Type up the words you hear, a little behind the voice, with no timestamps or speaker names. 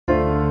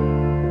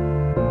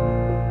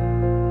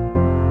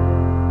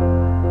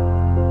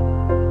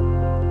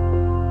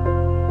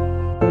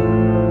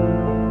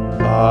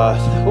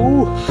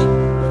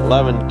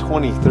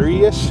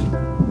11:23-ish,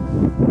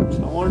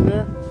 somewhere in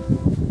there.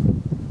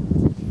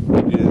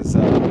 It is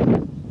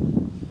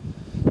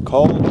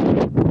cold,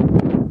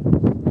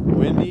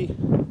 windy.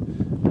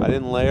 I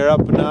didn't layer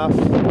up enough,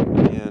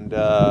 and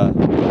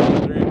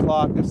 3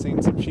 o'clock I've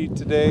seen some sheep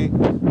today.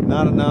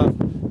 Not enough,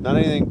 not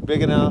anything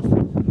big enough,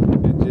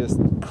 and just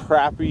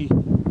crappy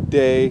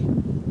day.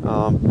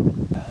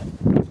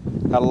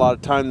 Had a lot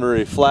of time to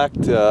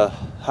reflect,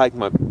 hike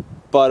my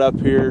butt up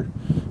here,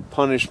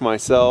 punish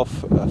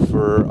myself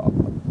for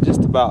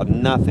just about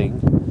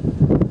nothing,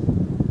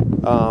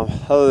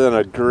 other than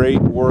a great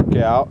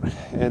workout.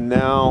 And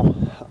now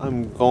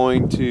I'm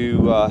going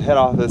to head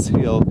off this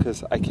hill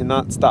because I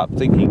cannot stop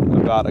thinking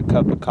about a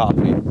cup of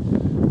coffee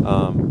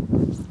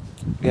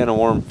and a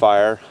warm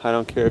fire. I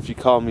don't care if you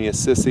call me a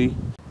sissy.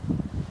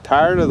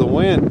 Tired of the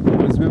wind.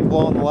 It's been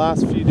blowing the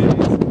last few days.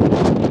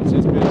 It's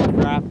just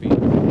been crappy,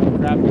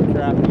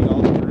 crappy.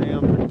 All the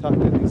grams are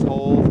tucked in these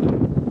holes, and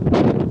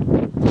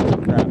it's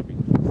just crappy.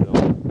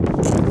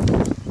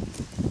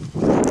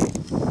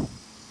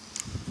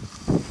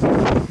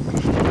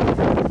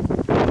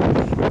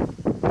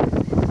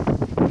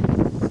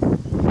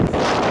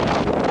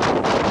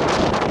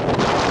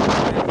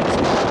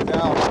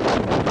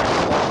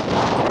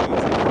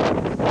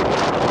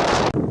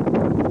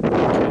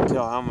 Can't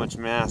tell how much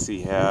mass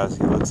he has.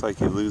 He looks like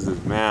he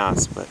loses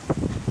mass, but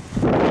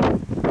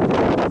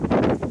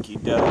I think he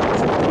does.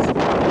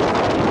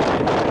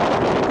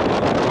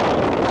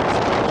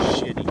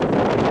 Shitty.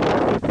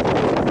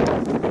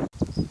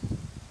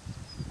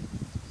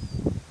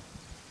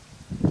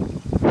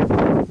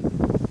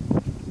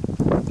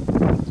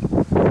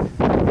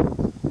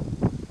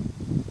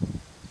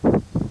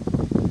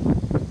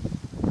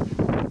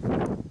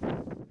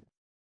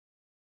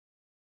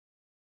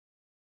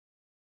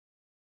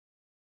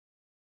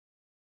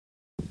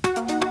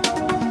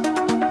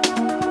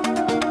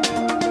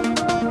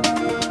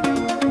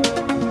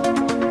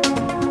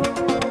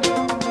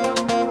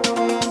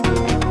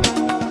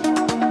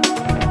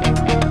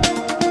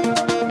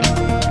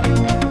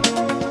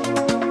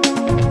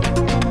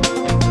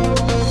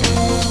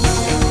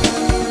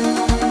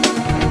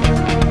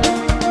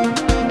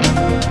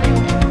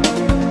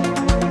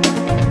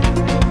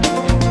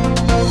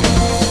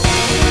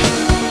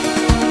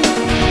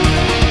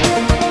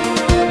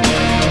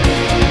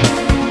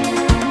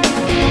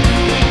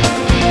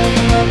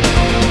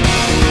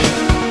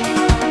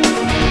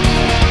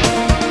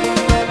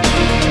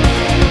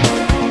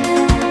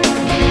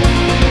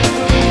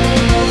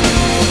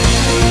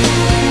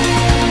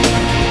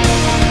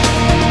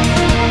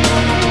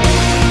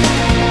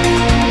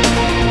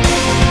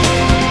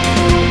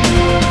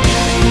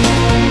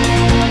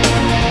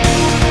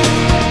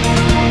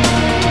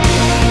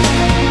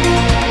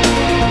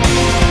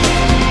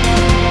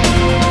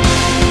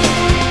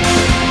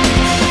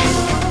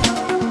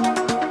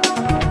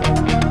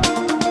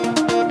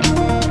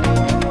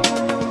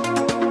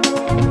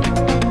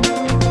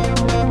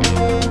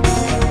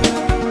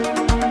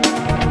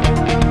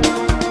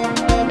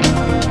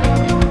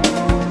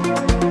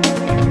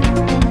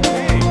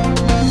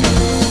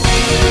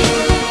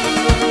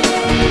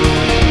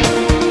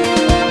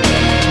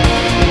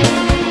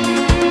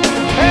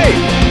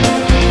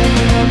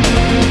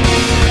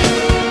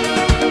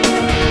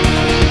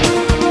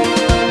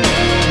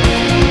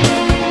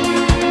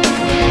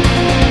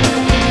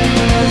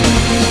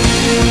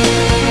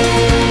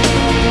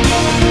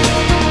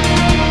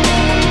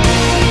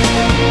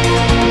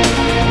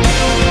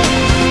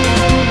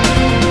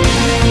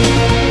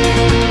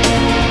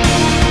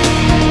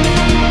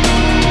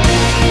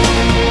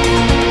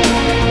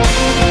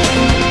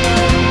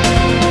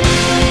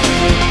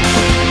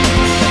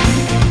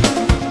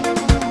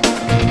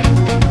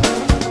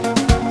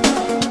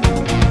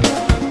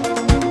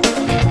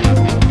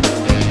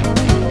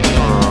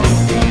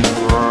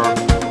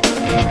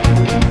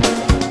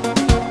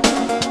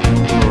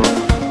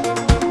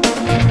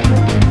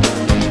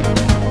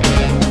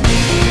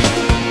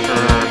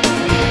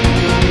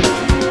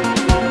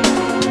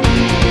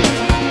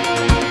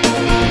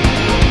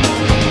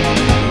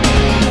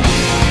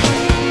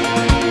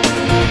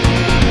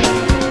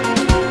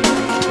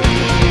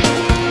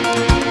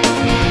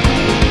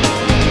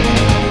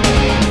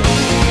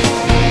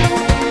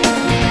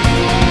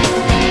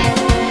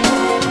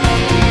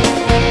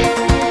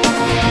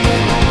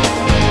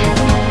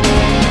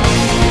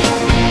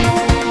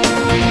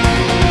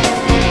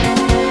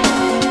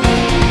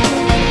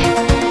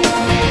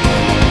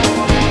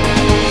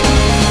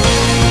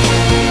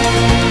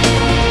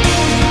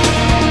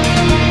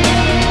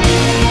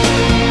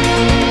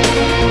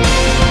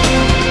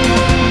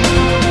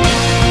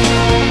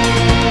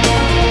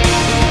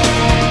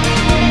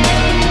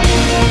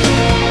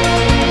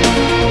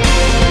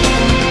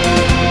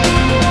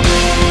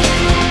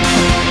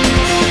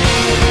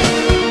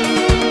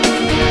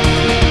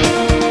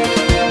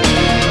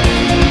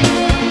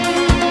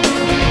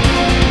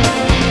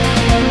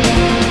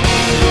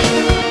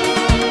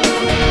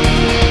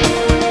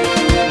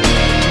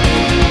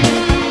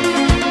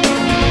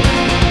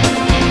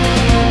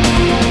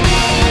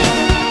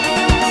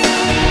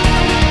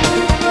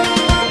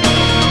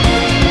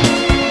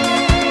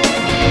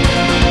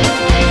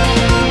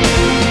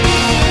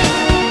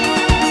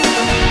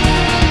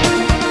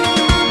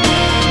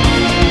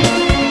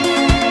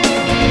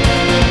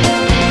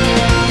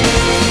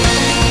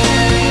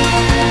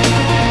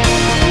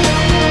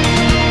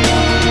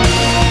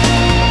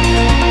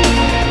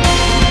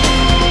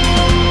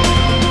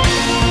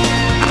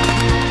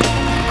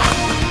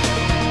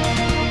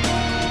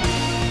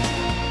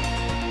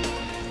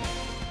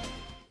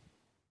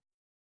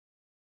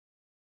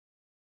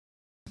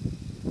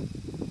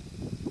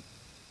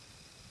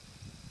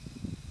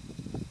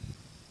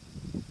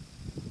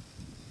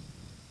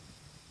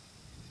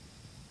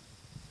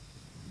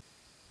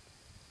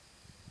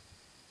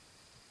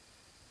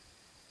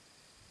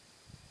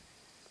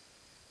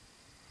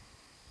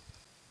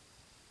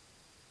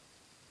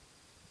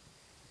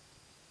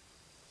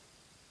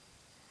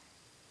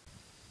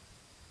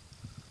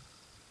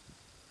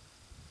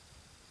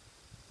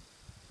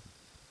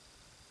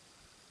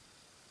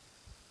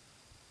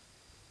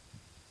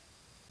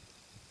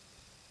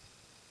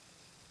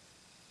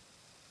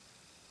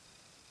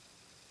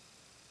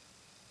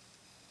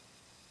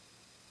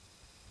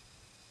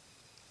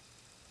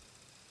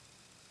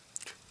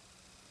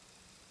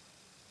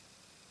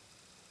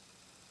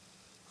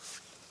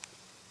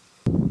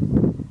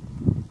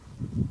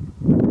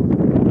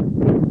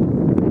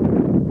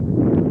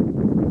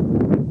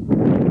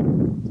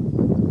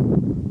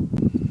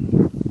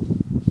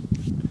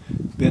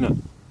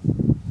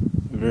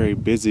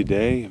 busy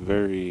day, a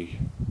very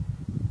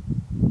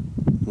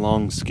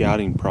long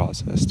scouting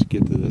process to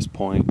get to this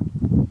point.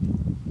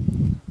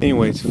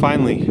 Anyways,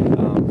 finally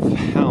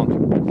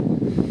found,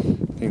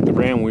 I think, the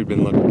ram we've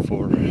been looking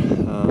for.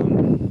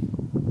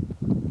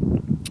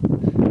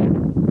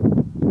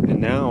 And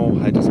now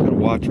I just gotta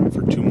watch him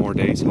for 2 more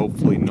days.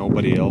 Hopefully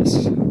nobody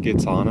else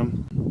gets on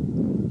him.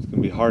 It's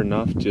gonna be hard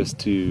enough just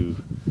to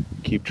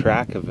keep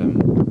track of him,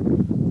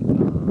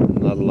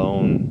 let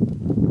alone,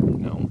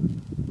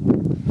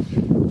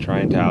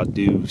 trying to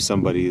outdo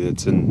somebody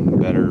that's in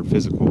better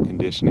physical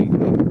conditioning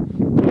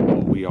than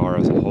what we are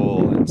as a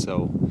whole. And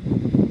so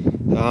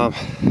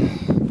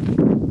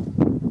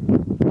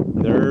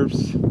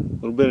nerves, a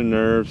little bit of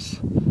nerves.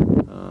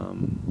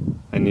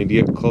 I need to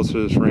get closer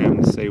to this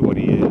ram to say what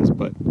he is,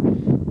 but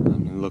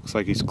it looks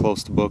like he's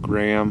close to book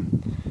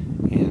ram,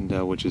 and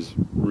which is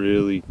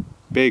really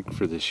big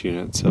for this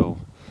unit. So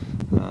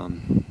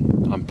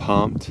I'm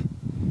pumped.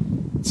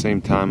 At the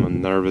same time,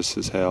 I'm nervous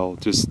as hell.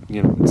 Just,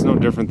 it's no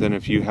different than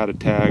if you had a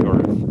tag,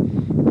 or if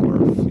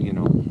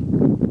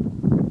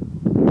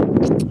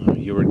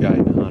you were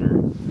guiding a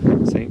hunter.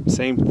 Same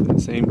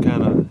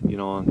kind of,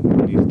 on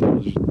these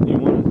deals. You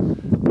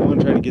want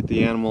to try to get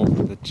the animal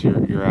that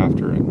you're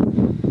after, and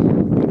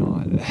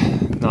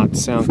not to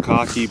sound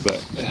cocky,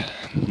 but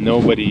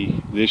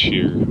nobody this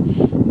year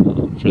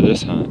for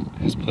this hunt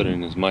has put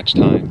in as much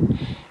time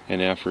and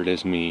effort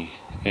as me,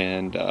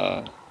 and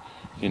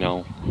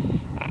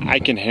I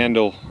can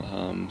handle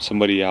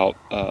somebody out,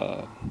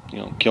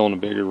 killing a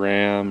bigger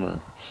ram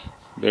or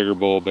bigger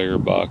bull, bigger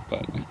buck,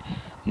 but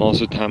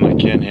most of the time I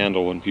can't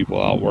handle when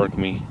people outwork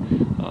me.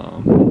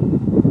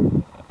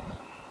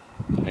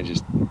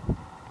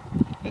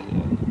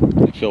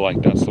 I feel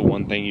like that's the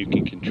one thing you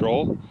can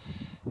control,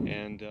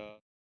 and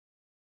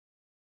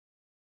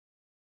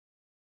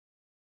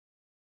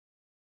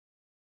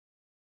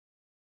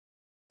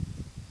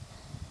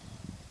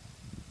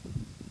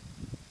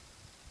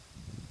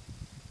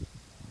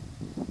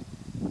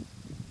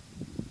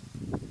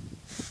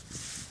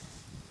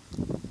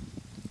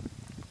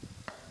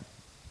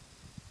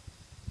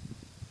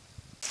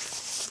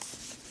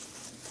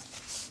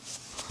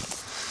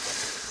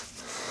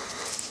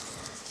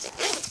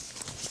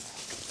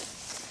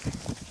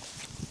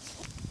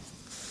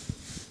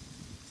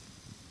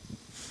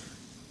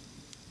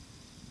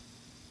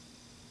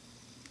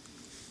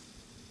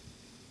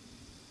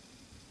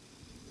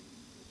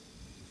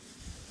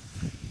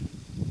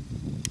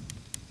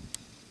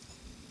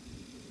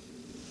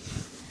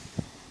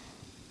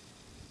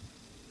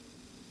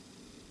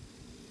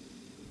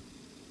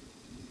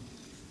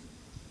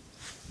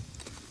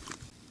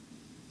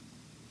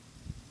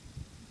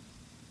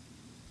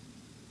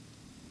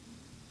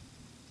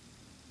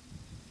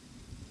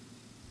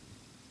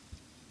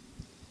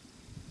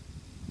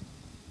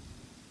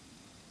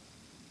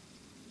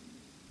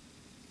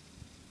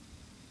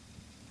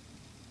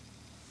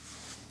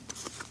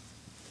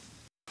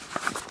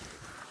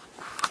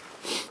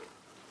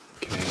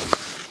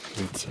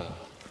it's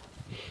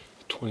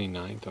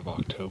 29th of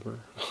October,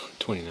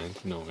 29th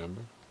of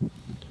November,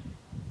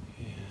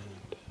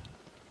 and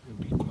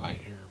it'll be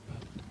quiet here,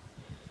 but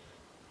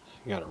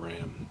I got a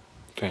ram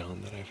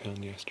found that I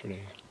found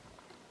yesterday.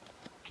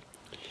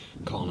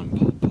 Calling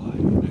him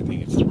POPEYE. I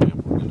think it's the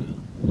ram we're gonna,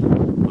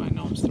 well, I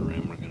know it's the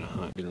ram we're gonna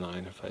hunt. I'd be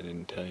lying if I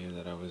didn't tell you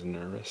that I was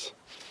nervous,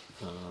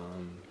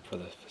 for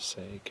the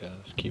sake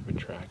of keeping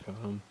track of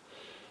him.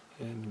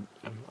 And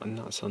I'm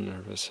not so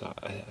nervous.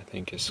 I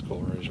think his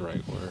score is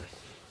right where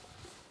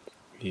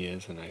he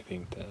is, and I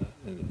think that,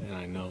 and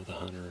I know the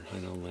hunter, I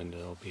know Linda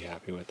will be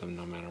happy with him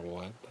no matter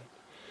what, but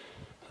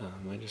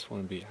I just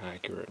want to be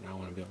accurate, and I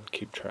want to be able to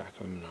keep track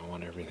of him, and I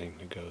want everything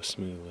to go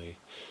smoothly.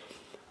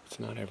 It's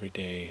not every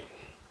day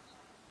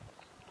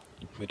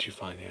that you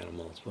find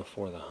animals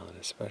before the hunt,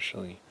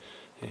 especially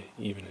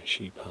even a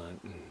sheep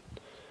hunt, and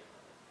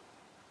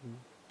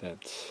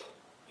that's,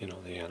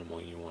 the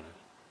animal you want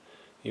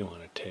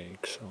to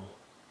take. So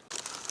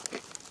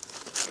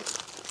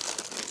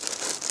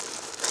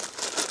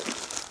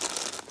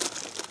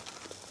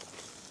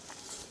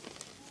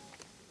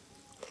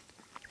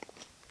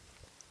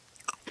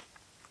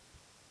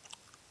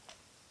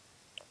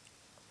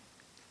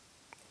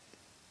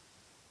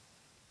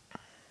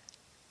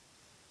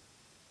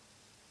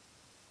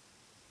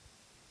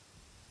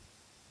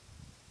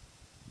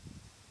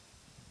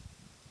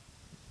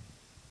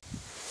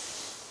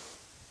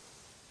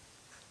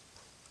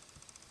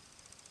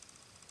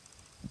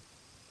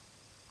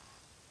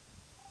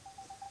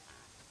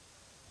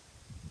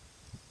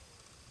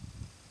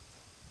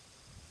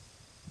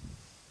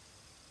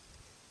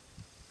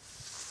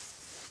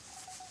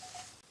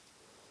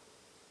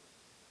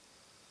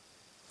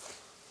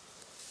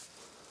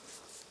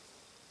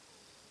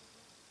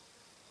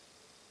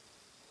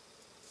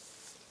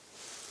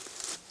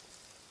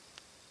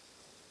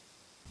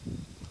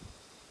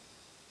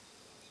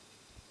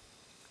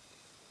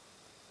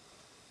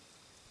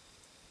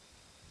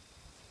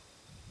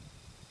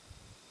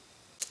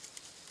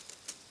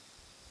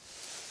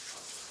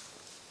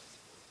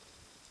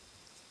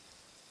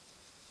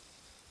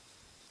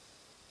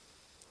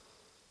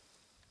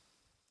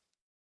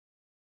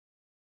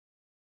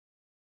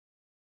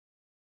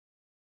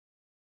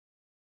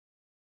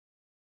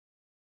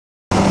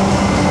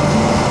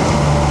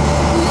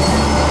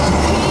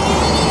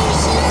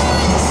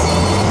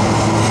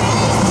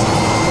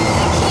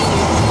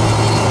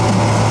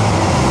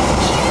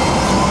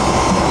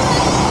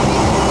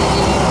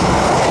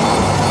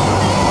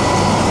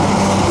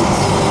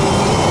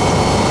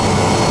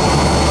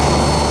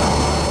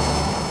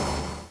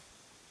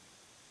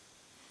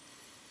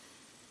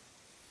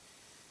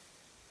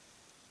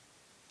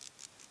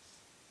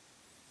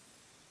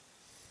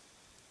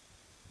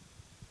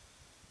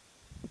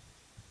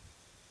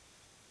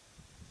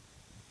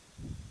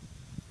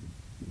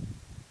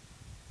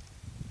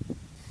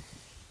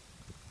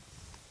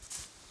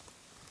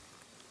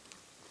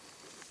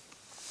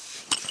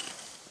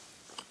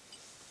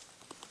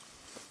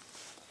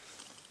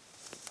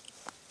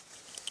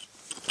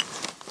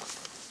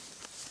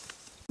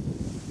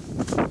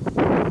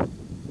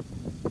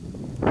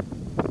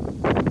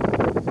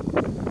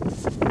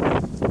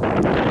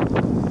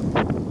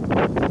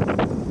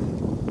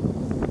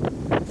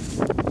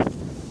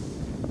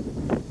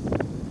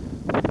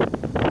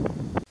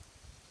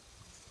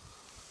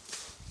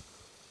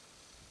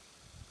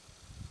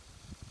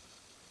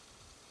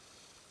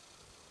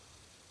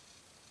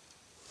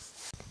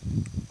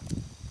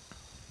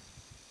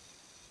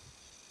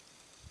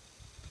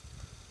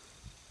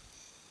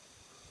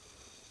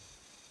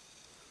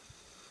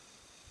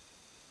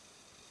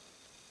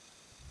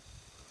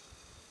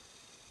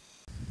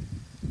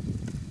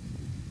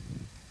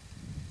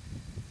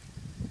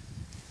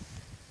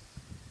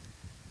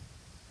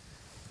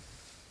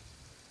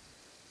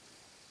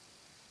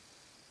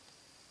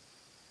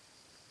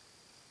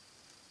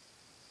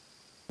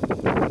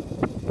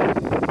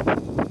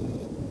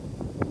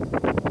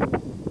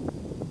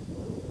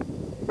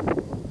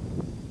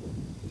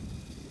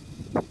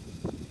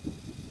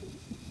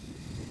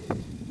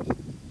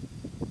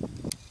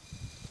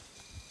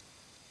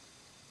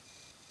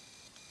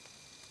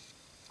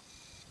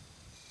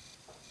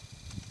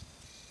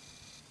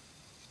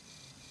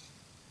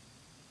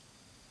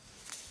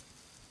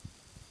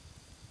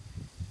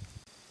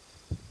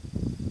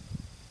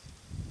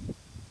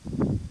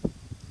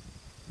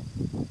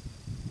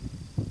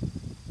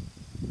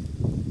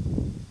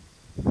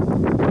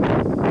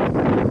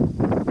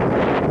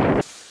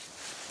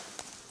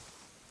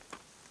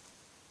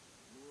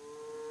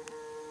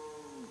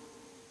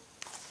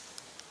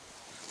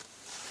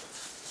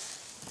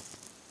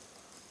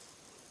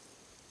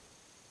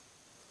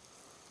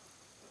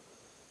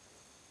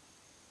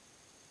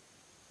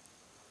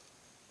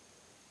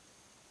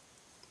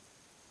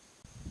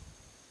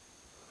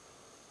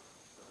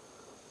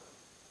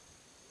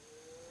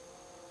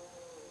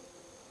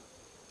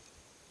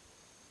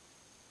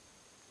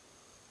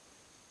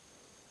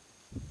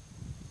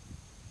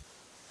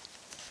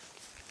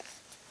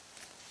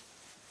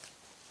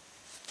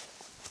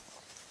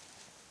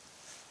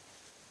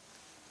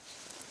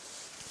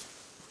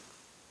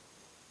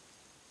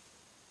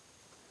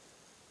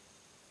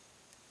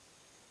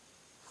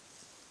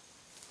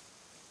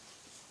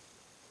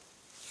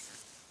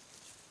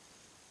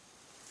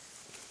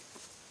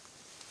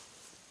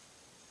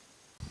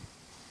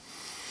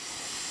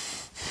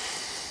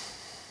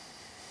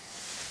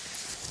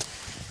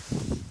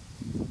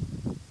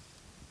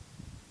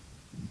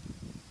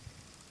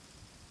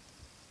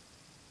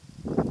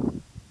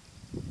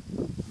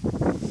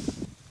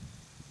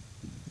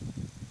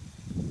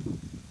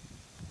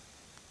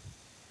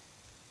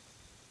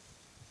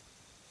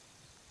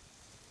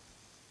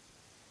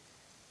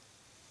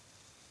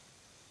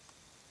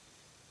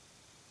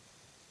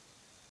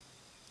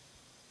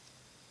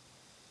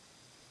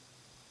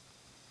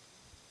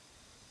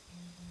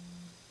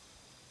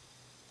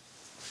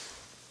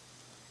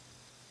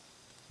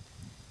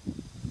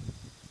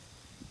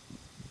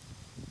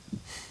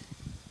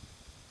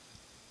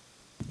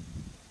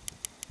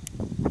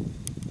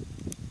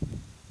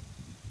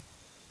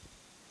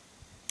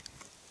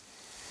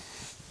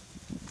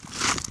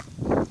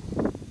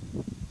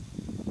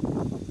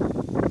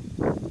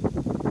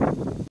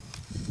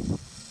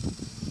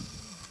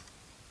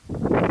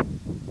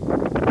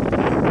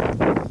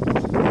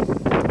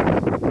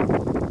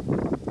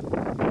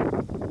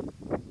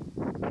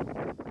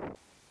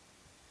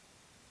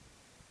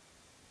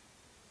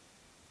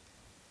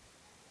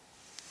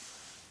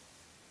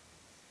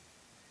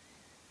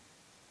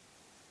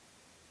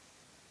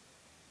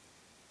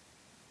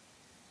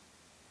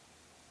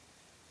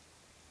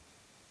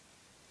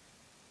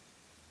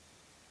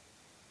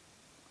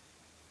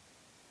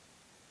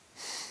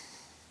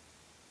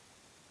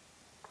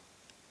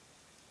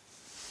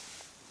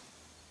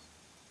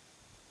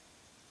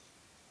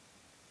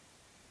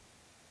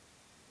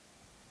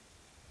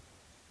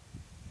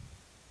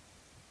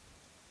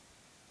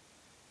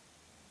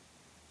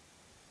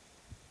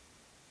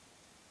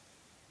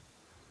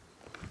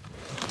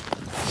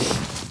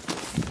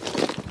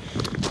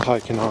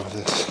Hiking off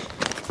this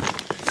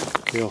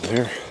hill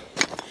here.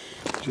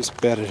 Just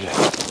bedded a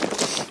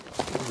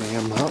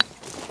ram up.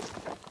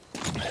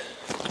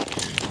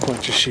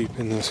 Bunch of sheep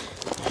in this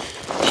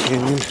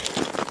canyon.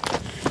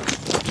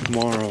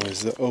 Tomorrow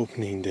is the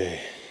opening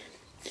day,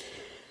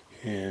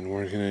 and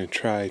we're gonna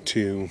try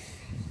to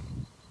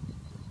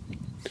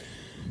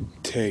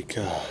take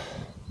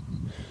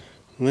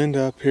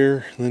Linda up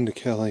here, Linda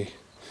Kelly,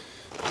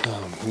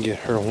 and get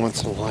her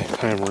once in a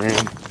lifetime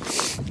ram.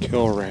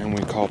 Kill a ram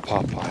we call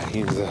Popeye.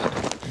 He's the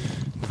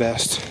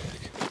best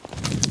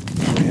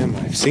ram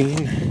I've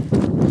seen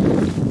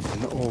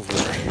in over,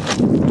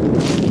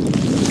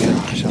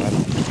 gosh, I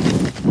don't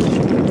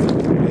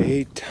know,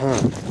 8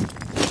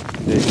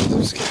 days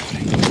of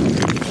scouting.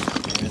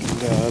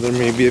 And there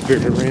may be a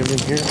bigger ram in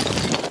here,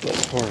 but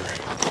for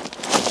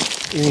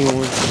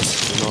anyone,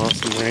 this is an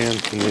awesome ram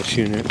in this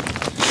unit.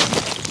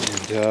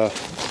 And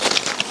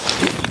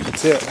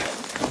that's it.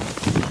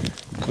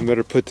 I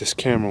better put this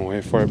camera away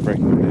before I break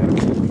my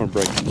neck or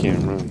break the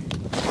camera.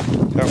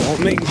 That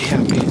won't make me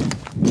happy.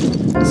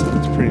 So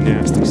it's pretty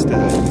nasty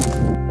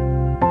stuff.